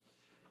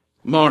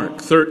Mark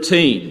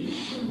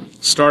 13,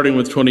 starting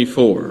with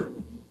 24.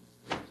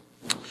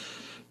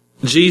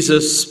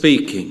 Jesus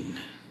speaking.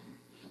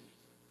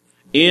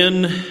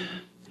 In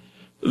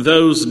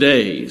those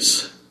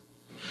days,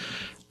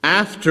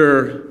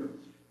 after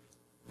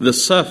the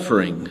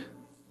suffering,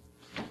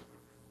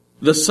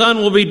 the sun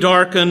will be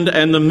darkened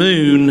and the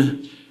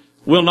moon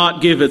will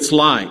not give its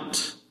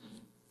light,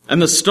 and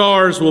the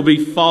stars will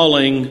be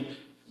falling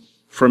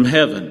from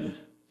heaven,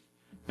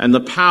 and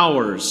the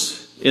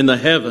powers in the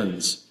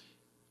heavens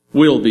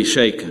will be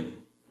shaken.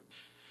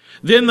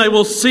 Then they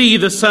will see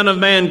the Son of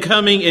Man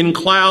coming in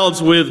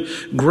clouds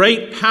with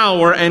great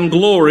power and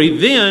glory.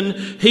 Then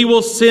he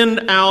will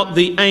send out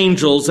the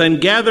angels and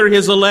gather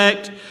his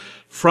elect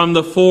from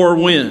the four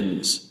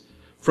winds,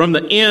 from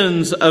the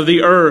ends of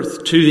the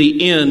earth to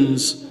the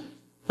ends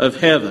of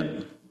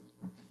heaven.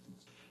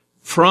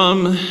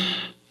 From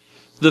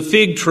the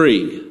fig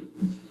tree,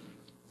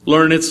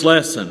 learn its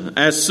lesson.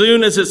 As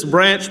soon as its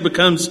branch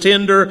becomes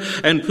tender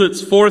and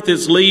puts forth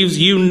its leaves,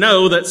 you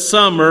know that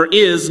summer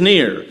is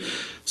near.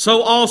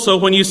 So also,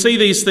 when you see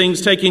these things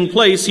taking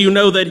place, you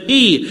know that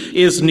he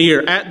is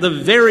near, at the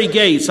very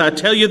gates. I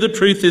tell you the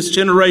truth, this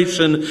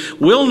generation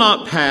will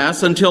not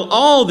pass until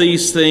all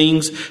these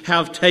things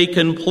have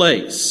taken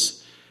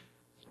place.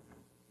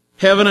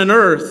 Heaven and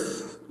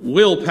earth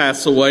will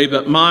pass away,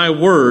 but my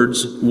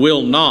words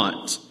will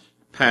not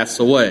pass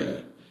away.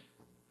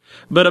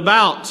 But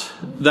about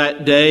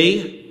that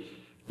day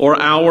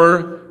or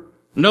hour,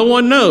 no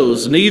one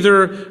knows,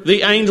 neither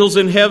the angels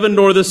in heaven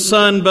nor the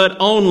Son, but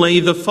only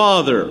the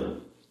Father.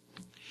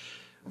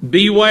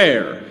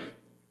 Beware,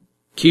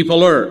 keep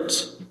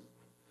alert,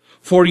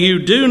 for you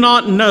do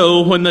not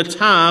know when the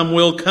time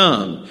will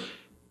come.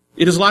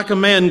 It is like a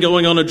man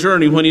going on a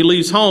journey when he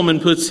leaves home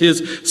and puts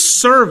his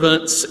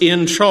servants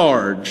in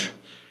charge,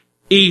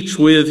 each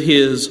with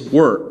his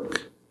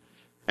work,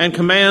 and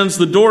commands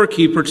the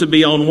doorkeeper to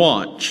be on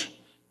watch.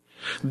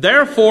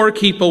 Therefore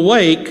keep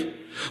awake,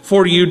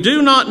 for you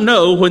do not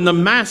know when the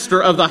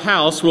master of the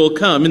house will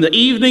come, in the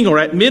evening or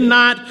at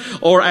midnight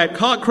or at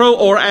cockcrow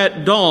or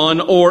at dawn,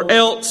 or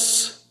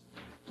else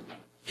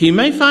he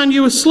may find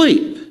you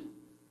asleep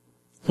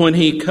when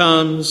he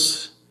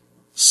comes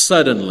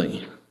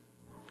suddenly.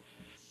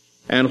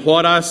 And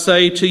what I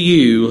say to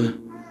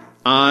you,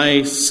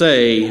 I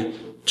say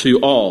to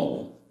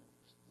all.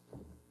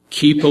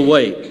 Keep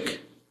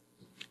awake.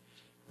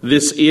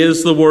 This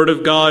is the word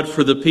of God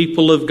for the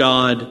people of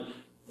God.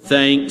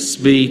 Thanks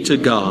be to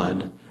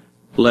God.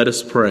 Let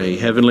us pray.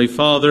 Heavenly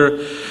Father,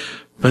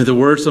 may the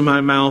words of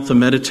my mouth, the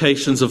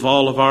meditations of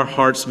all of our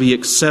hearts be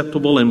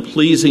acceptable and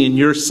pleasing in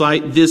your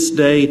sight this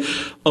day,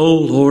 O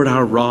Lord,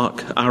 our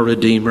rock, our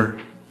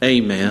Redeemer.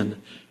 Amen.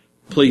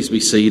 Please be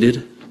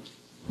seated.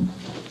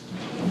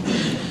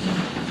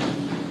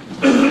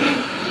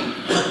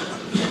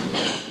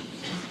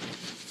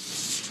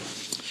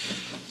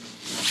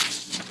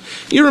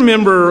 You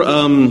remember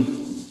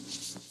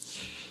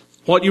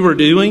what you were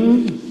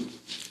doing,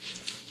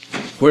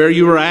 where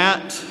you were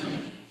at,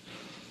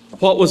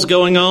 what was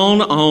going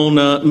on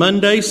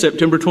Monday,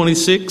 September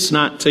 26,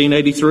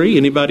 1983?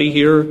 Anybody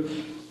here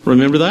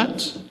remember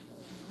that?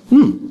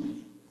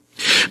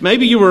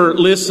 Maybe you were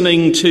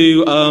listening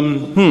to,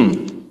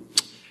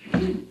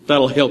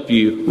 that'll help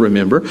you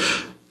remember.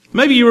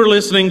 Maybe you were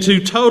listening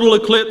to Total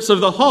Eclipse of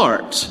the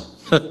Heart,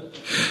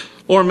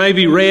 or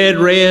maybe Red,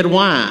 Red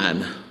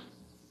Wine.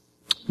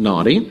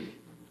 Naughty.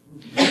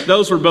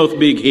 Those were both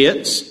big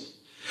hits.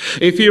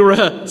 If you're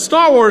a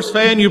Star Wars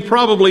fan, you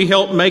probably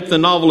helped make the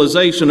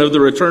novelization of The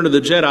Return of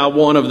the Jedi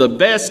one of the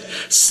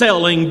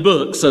best-selling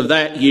books of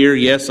that year.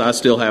 Yes, I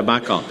still have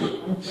my copy.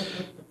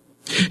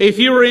 If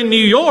you were in New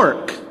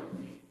York,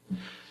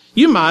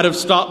 you might have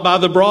stopped by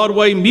the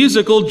Broadway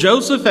musical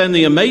Joseph and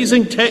the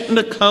Amazing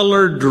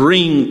Technicolor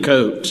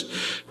Dreamcoat,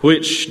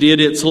 which did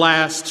its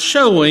last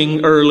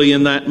showing early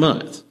in that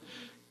month.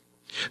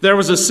 There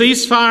was a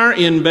ceasefire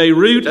in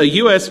Beirut. A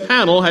U.S.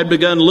 panel had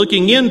begun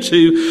looking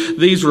into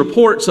these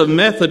reports of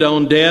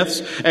methadone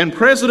deaths, and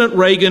President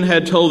Reagan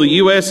had told the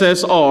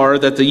USSR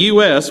that the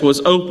U.S.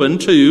 was open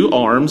to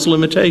arms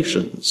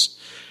limitations.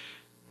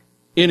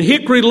 In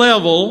Hickory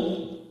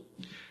Level,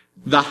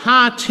 the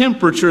high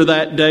temperature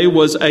that day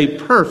was a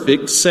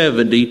perfect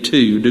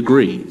 72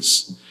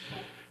 degrees,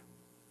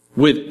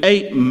 with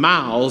 8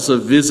 miles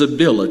of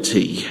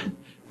visibility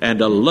and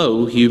a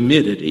low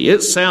humidity.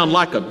 It sounded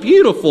like a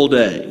beautiful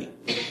day.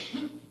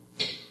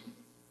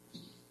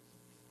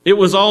 It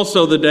was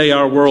also the day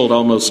our world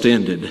almost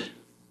ended.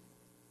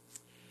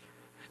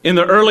 In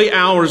the early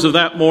hours of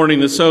that morning,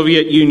 the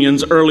Soviet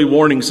Union's early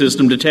warning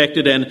system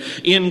detected an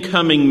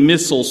incoming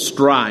missile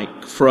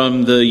strike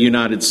from the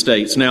United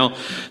States. Now,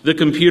 the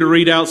computer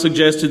readout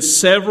suggested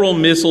several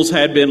missiles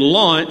had been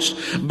launched,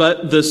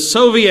 but the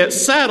Soviet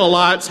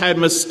satellites had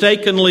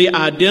mistakenly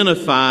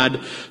identified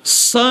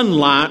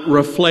sunlight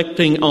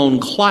reflecting on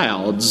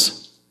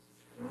clouds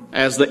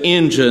as the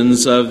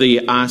engines of the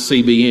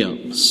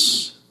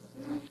ICBMs.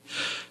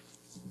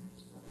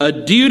 A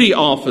duty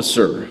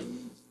officer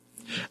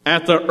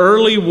at the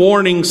early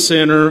warning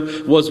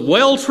center was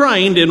well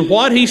trained in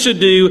what he should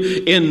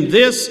do in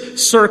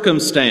this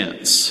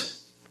circumstance.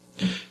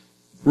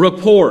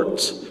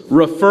 Report,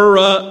 refer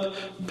up,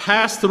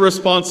 pass the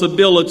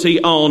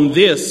responsibility on.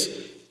 This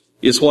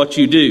is what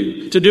you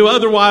do. To do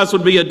otherwise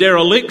would be a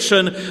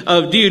dereliction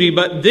of duty.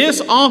 But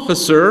this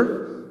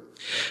officer,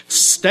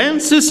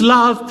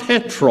 Stanislav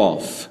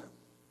Petrov,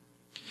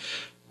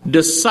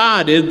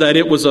 decided that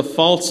it was a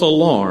false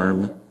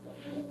alarm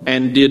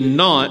and did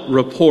not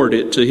report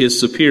it to his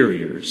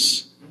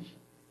superiors.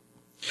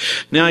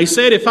 Now, he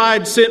said if I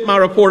had sent my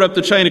report up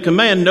the chain of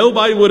command,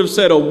 nobody would have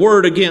said a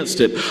word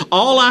against it.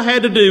 All I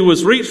had to do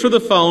was reach for the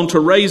phone to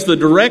raise the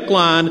direct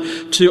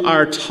line to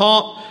our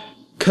top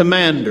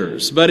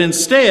commanders. But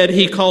instead,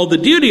 he called the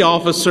duty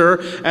officer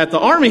at the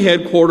Army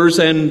headquarters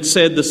and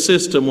said the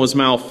system was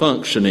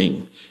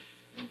malfunctioning.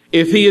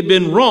 If he had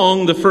been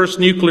wrong, the first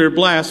nuclear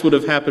blast would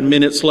have happened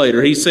minutes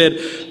later. He said,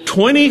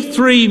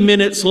 23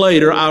 minutes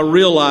later, I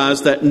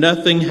realized that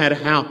nothing had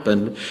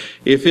happened.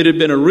 If it had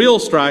been a real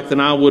strike, then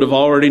I would have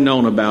already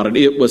known about it.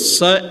 It was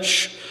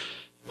such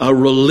a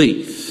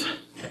relief.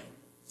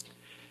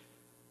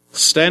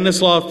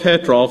 Stanislav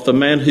Petrov, the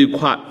man who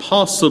quite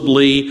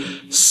possibly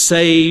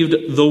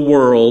saved the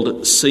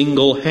world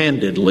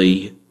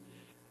single-handedly,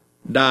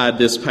 died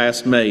this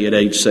past May at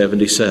age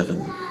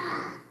 77.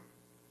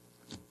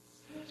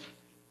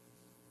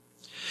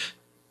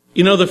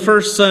 You know, the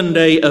first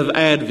Sunday of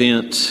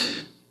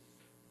Advent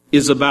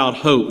is about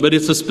hope, but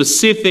it's a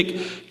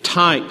specific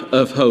type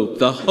of hope.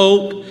 The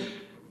hope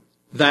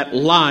that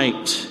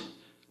light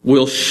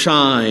will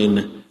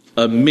shine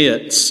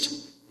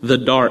amidst the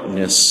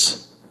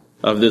darkness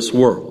of this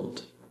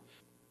world.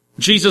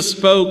 Jesus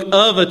spoke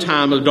of a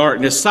time of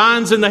darkness,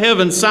 signs in the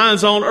heavens,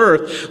 signs on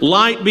earth,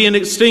 light being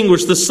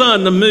extinguished, the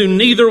sun, the moon,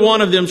 neither one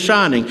of them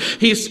shining.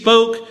 He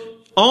spoke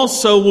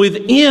also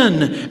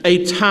within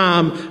a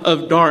time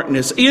of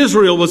darkness.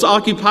 Israel was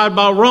occupied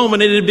by Rome,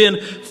 and it had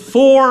been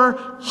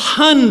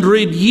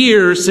 400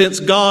 years since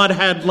God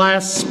had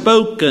last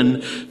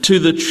spoken to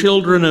the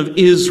children of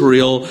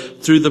Israel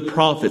through the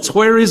prophets.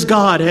 Where is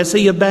God? Has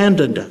He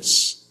abandoned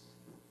us?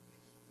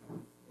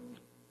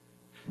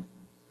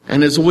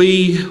 And as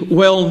we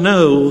well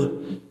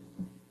know,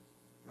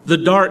 the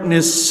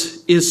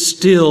darkness is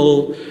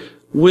still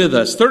with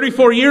us.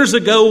 34 years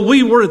ago,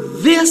 we were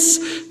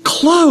this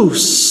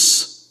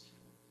close,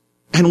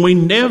 and we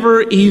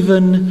never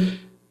even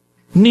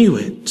knew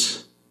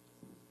it.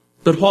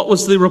 But what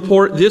was the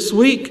report this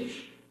week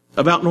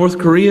about North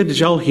Korea? Did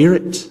y'all hear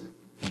it?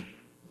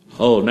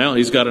 Oh, now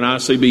he's got an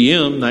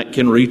ICBM that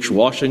can reach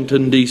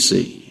Washington,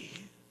 D.C.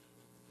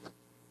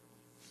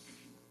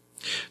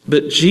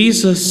 But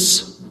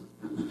Jesus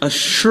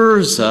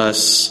assures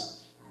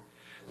us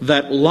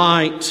that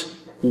light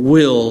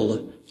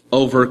will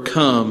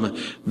overcome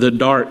the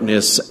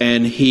darkness,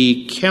 and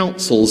He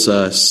counsels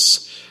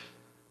us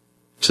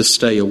to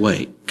stay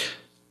awake.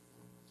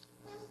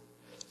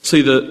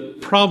 See, the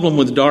problem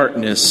with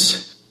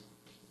darkness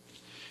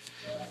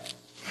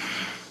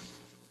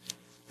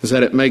is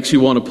that it makes you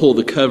want to pull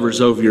the covers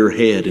over your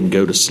head and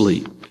go to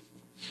sleep.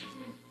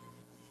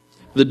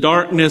 The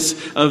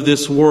darkness of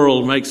this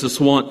world makes us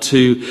want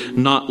to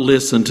not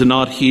listen, to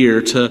not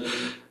hear, to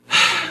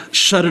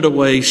shut it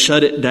away,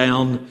 shut it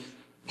down.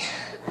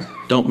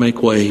 Don't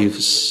make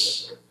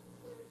waves.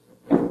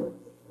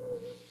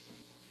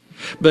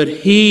 But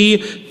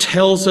He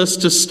tells us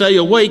to stay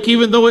awake,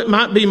 even though it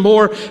might be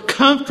more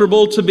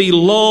comfortable to be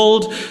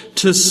lulled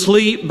to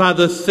sleep by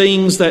the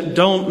things that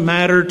don't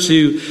matter,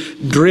 to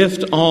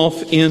drift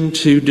off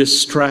into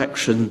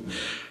distraction.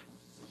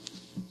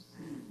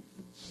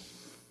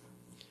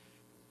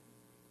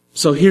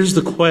 So here's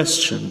the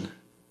question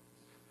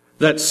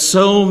that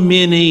so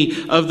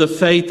many of the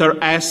faith are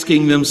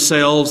asking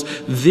themselves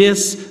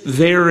this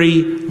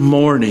very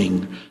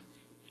morning.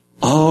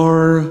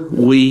 Are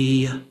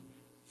we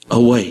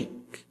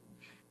awake?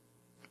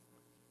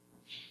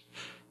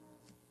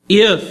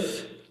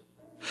 If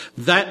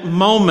that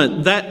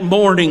moment, that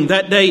morning,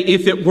 that day,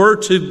 if it were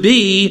to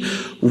be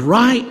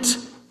right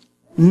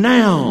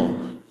now,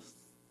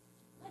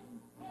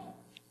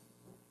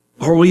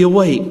 are we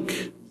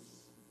awake?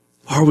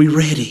 Are we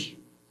ready?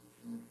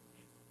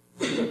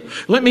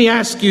 Let me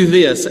ask you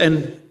this,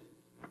 and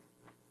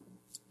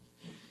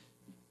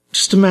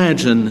just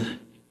imagine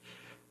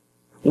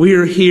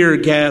we're here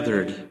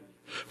gathered,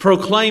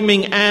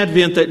 proclaiming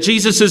Advent, that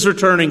Jesus is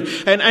returning.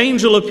 An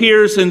angel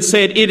appears and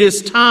said, "It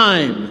is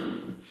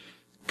time.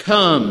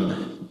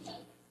 Come,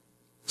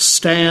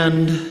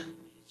 stand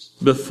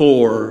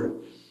before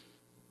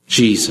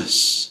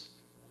Jesus."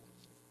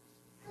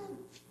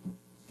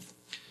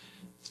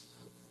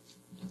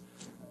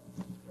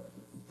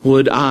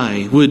 Would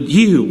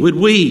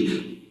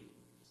we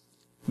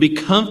be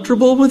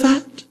comfortable with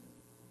that?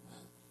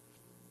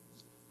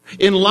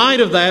 In light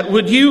of that,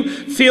 would you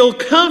feel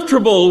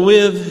comfortable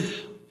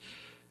with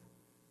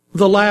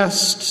the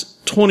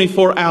last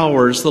 24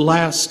 hours, the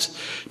last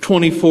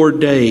 24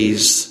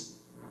 days?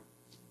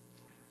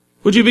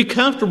 Would you be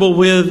comfortable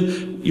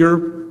with your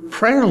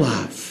prayer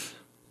life?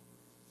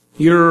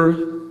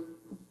 your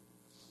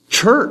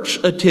church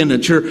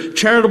attendance, your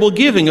charitable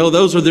giving. Oh,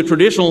 those are the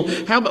traditional.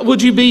 How about,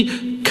 would you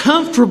be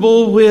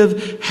comfortable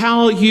with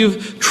how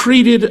you've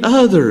treated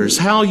others,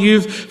 how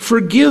you've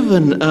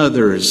forgiven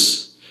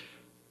others,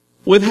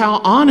 with how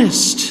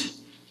honest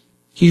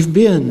you've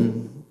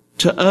been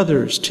to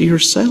others, to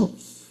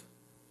yourself?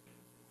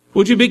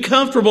 Would you be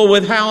comfortable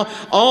with how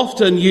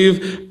often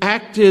you've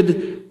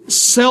acted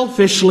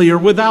selfishly or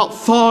without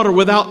thought or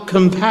without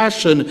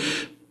compassion?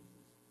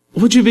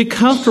 Would you be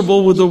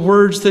comfortable with the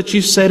words that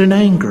you said in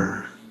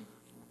anger?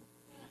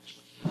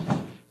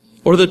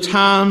 Or the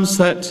times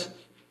that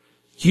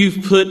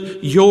you've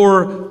put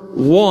your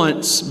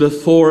wants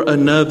before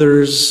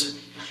another's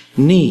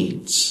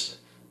needs?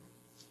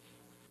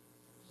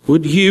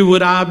 Would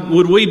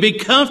we be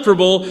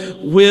comfortable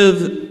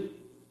with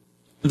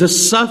the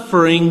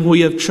suffering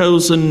we have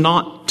chosen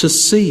not to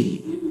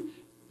see?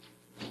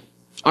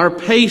 Our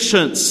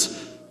patience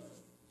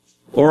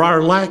or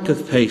our lack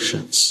of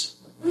patience?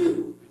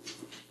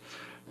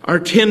 Our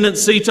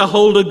tendency to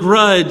hold a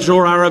grudge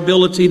or our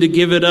ability to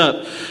give it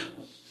up?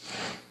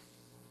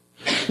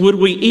 Would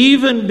we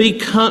even be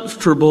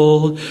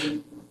comfortable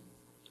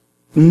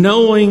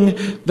knowing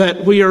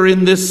that we are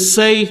in this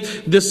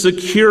safe, this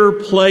secure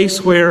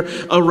place where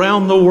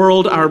around the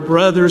world our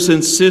brothers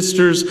and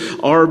sisters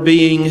are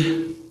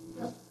being,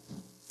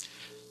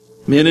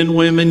 men and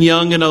women,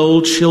 young and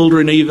old,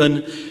 children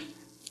even,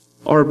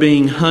 are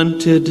being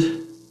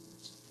hunted,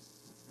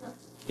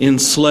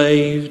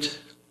 enslaved,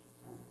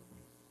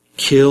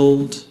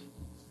 killed,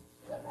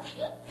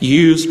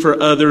 used for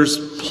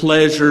others'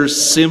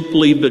 pleasures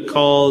simply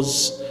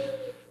because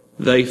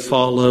they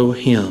follow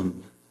Him?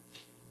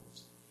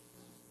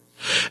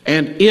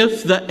 And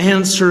if the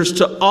answers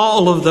to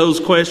all of those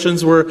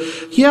questions were,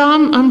 yeah,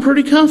 I'm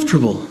pretty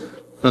comfortable,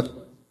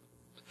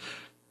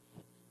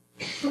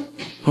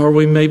 or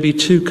we may be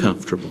too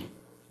comfortable.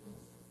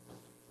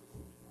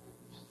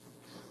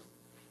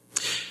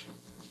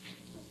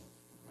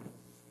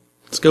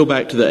 Let's go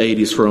back to the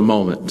 80s for a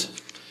moment.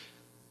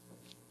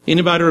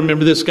 Anybody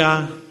remember this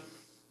guy?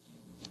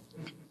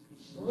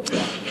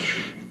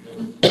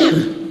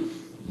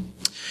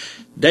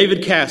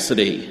 David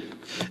Cassidy.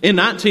 In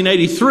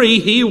 1983,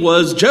 he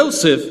was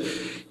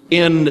Joseph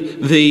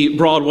in the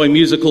Broadway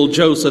musical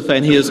Joseph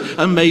and his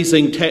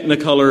amazing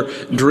Technicolor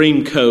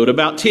Dreamcoat.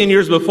 About 10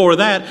 years before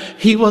that,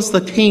 he was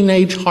the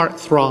teenage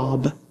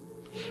heartthrob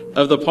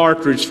of the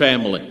Partridge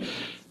Family.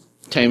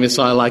 Tammy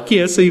saw like,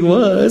 yes, he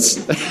was.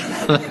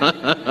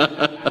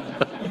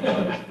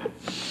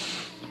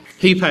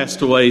 He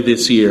passed away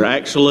this year.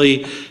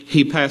 Actually,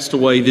 he passed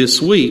away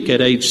this week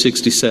at age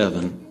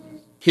 67.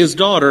 His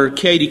daughter,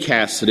 Katie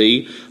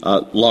Cassidy,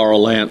 Laura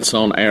Lance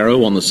on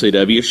Arrow on the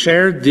CW,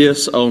 shared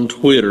this on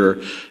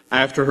Twitter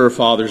after her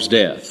father's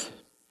death.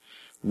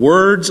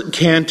 Words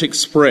can't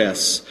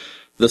express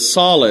the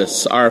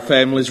solace our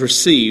families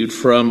received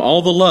from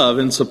all the love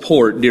and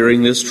support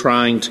during this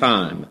trying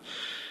time.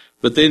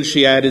 But then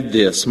she added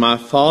this: my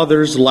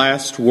father's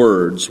last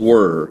words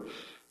were,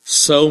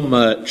 so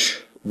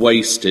much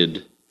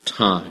wasted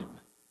time.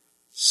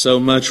 So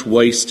much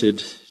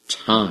wasted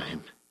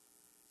time.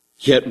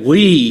 Yet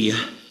we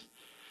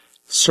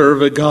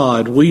serve a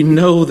God. We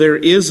know there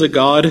is a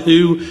God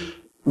who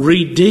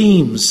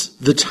redeems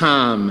the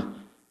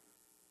time,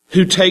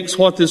 who takes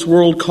what this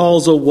world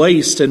calls a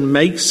waste and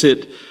makes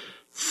it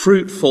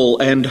fruitful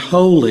and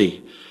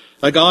holy.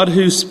 A God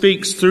who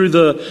speaks through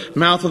the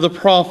mouth of the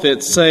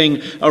prophets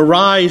saying,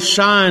 arise,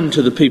 shine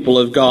to the people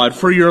of God,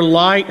 for your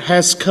light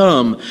has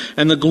come,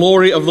 and the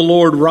glory of the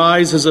Lord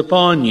rises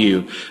upon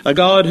you. A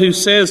God who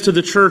says to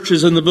the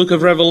churches in the book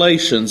of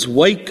Revelations,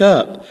 wake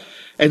up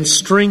and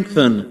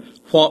strengthen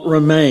what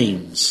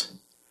remains.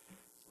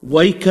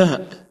 Wake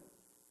up.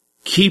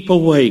 Keep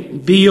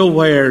awake. Be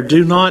aware.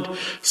 Do not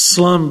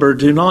slumber.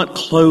 Do not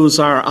close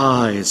our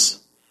eyes.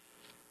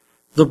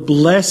 The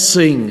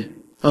blessing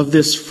of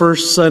this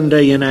first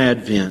Sunday in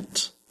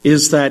Advent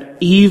is that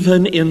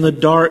even in the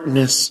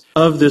darkness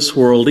of this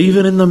world,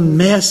 even in the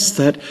mess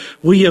that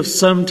we have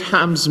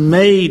sometimes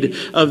made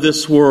of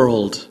this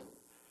world,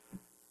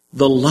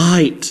 the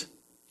light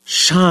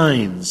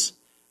shines,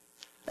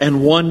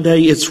 and one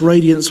day its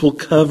radiance will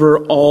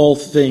cover all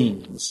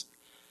things.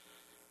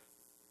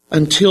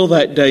 Until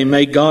that day,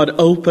 may God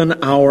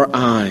open our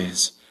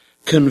eyes,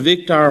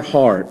 convict our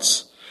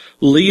hearts,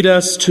 lead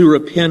us to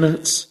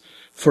repentance,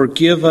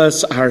 forgive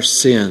us our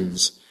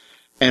sins,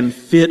 and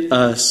fit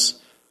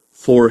us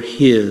for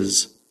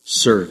His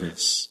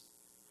service.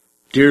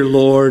 Dear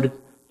Lord,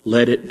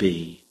 let it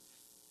be.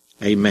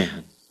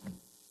 Amen.